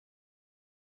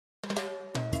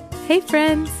Hey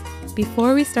friends!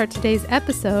 Before we start today's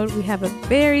episode, we have a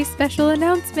very special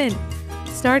announcement.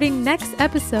 Starting next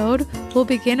episode, we'll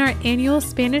begin our annual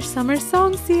Spanish Summer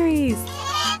Song Series.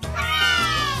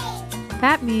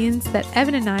 That means that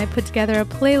Evan and I put together a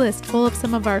playlist full of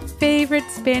some of our favorite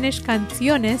Spanish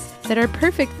canciones that are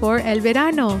perfect for el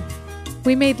verano.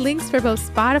 We made links for both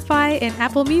Spotify and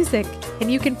Apple Music, and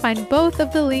you can find both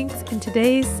of the links in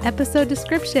today's episode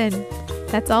description.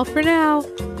 That's all for now.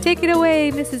 Take it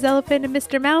away, Mrs. Elephant and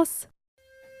Mr. Mouse.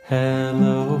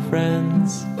 Hello,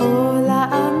 friends. Hola,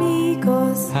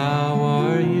 amigos. How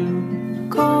are you?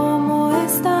 ¿Cómo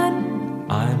están?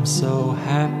 I'm so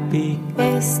happy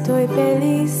Estoy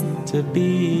feliz to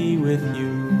be with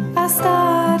you. a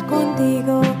estar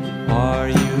contigo. Are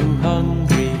you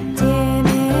hungry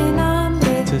Tienen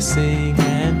hambre to sing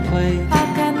and play? a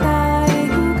cantar y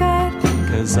jugar.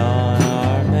 'Cause on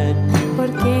our menu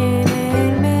Porque en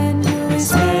el menú is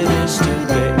Spanish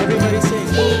today. Everybody sing.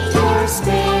 Eat your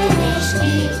Spanish,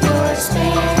 eat your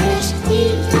Spanish,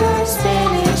 eat your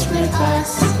Spanish with us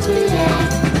today.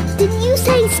 Did you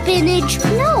say spinach?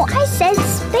 No, I said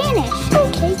Spanish.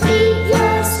 Okay. Eat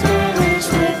your Spanish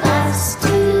with us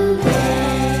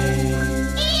today.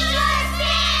 Eat your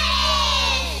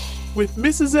Spanish! With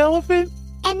Mrs. Elephant.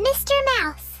 And Mr.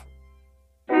 Mouse.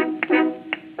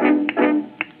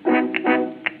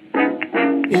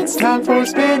 It's time for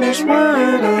Spanish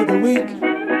Word of the Week.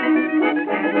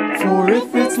 For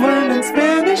if it's learning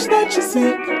Spanish that you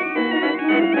seek,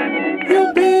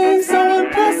 you'll be so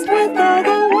impressed with all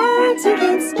the words you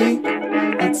can speak.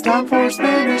 It's time for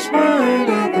Spanish Word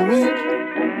of the Week.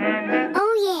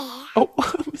 Oh, yeah. Oh,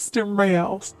 Mr.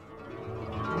 Mouse.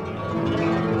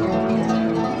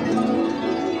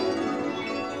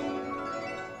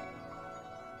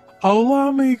 Hola,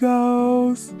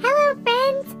 amigos. Hello,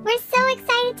 friends. We're so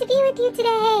excited to be with you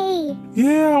today.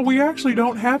 Yeah, we actually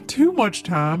don't have too much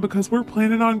time because we're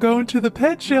planning on going to the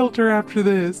pet shelter after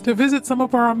this to visit some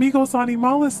of our amigos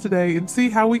animales today and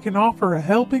see how we can offer a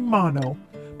helping mano.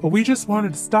 But we just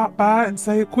wanted to stop by and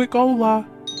say a quick hola.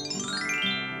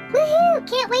 Woohoo!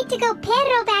 Can't wait to go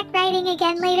perro back riding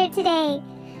again later today.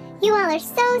 You all are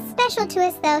so special to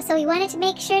us, though, so we wanted to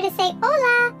make sure to say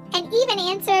hola and even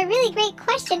answer a really great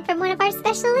question from one of our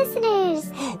special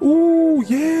listeners. Ooh,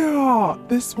 yeah!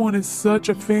 This one is such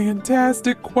a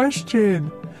fantastic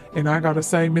question. And I gotta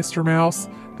say, Mr. Mouse,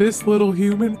 this little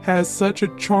human has such a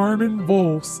charming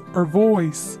voice.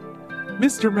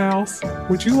 Mr. Mouse,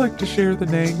 would you like to share the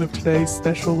name of today's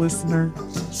special listener?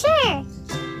 Sure.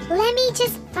 Let me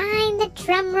just find the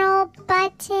drumroll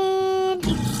button.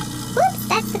 Oops,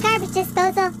 that's the garbage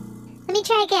disposal. Let me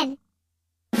try again.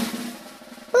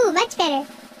 Ooh, much better.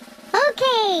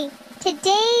 Okay,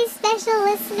 today's special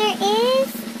listener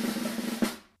is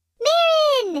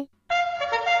Marin.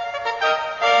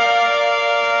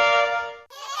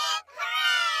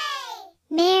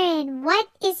 Marin, what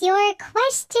is your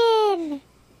question?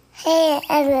 Hey,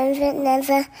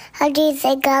 Vanessa, how do you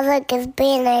say garlic in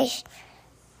Spanish?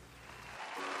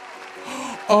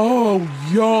 Oh,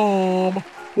 yum!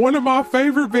 One of my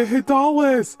favorite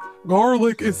vegetales!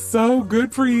 Garlic is so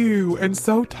good for you and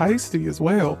so tasty as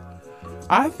well.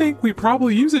 I think we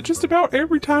probably use it just about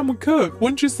every time we cook,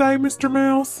 wouldn't you say, Mr.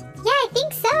 Mouse? Yeah, I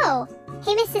think so.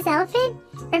 Hey, Mrs. Elephant,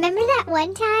 remember that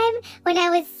one time when I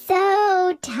was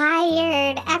so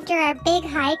tired after our big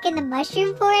hike in the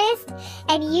mushroom forest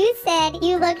and you said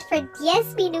you looked for 10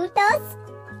 minutos?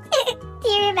 Do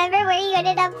you remember where you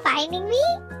ended up finding me?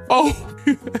 Oh,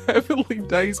 heavenly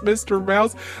days, Mr.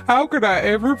 Mouse. How could I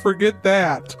ever forget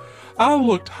that? I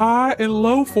looked high and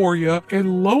low for you,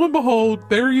 and lo and behold,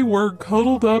 there you were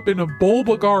cuddled up in a bulb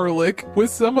of garlic with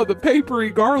some of the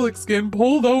papery garlic skin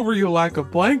pulled over you like a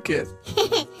blanket.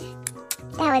 That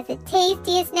was the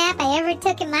tastiest nap I ever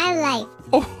took in my life.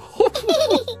 Oh,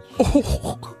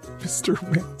 Mr.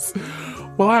 Mouse.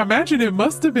 Well, I imagine it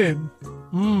must have been.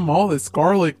 All this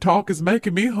garlic talk is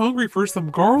making me hungry for some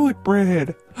garlic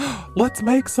bread. Let's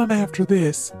make some after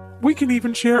this. We can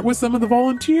even share it with some of the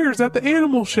volunteers at the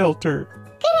animal shelter.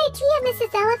 Good idea,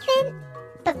 Mrs. Elephant.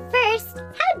 But first,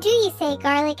 how do you say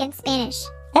garlic in Spanish?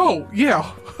 Oh,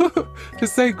 yeah. To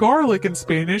say garlic in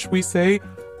Spanish, we say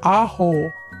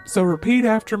ajo. So repeat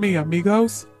after me,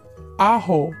 amigos.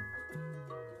 Ajo.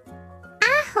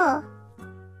 Ajo.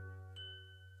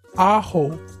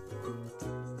 Ajo.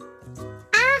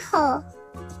 Ajo.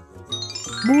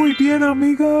 Muy bien,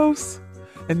 amigos.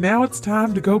 And now it's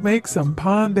time to go make some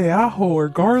pan de ajo or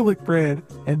garlic bread.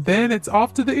 And then it's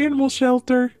off to the animal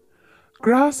shelter.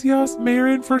 Gracias,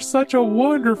 Marin, for such a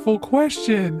wonderful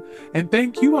question. And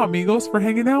thank you, amigos, for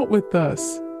hanging out with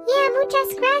us. Yeah,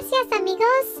 muchas gracias,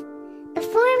 amigos.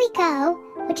 Before we go,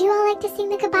 Would you all like to sing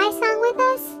the goodbye song with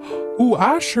us? Ooh,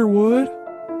 I sure would.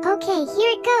 Okay,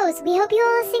 here it goes. We hope you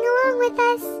all sing along with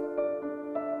us.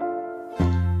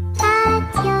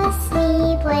 Adios,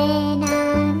 mi buen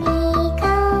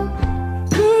amigo.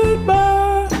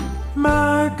 Goodbye,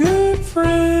 my good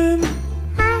friend.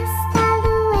 Hasta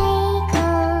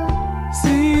luego.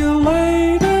 See you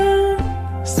later.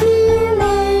 See you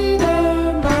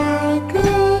later, my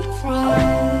good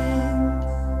friend.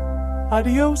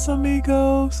 Adios,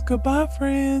 amigos. Goodbye,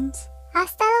 friends.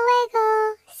 Hasta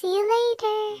luego. See you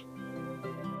later.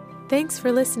 Thanks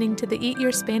for listening to the Eat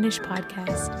Your Spanish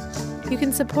podcast. You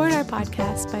can support our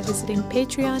podcast by visiting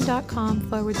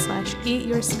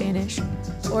patreon.com/eatyourspanish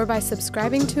or by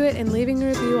subscribing to it and leaving a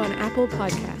review on Apple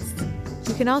Podcasts.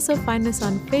 You can also find us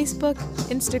on Facebook,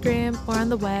 Instagram, or on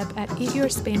the web at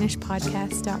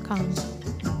eatyourspanishpodcast.com.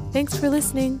 Thanks for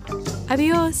listening.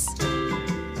 Adios!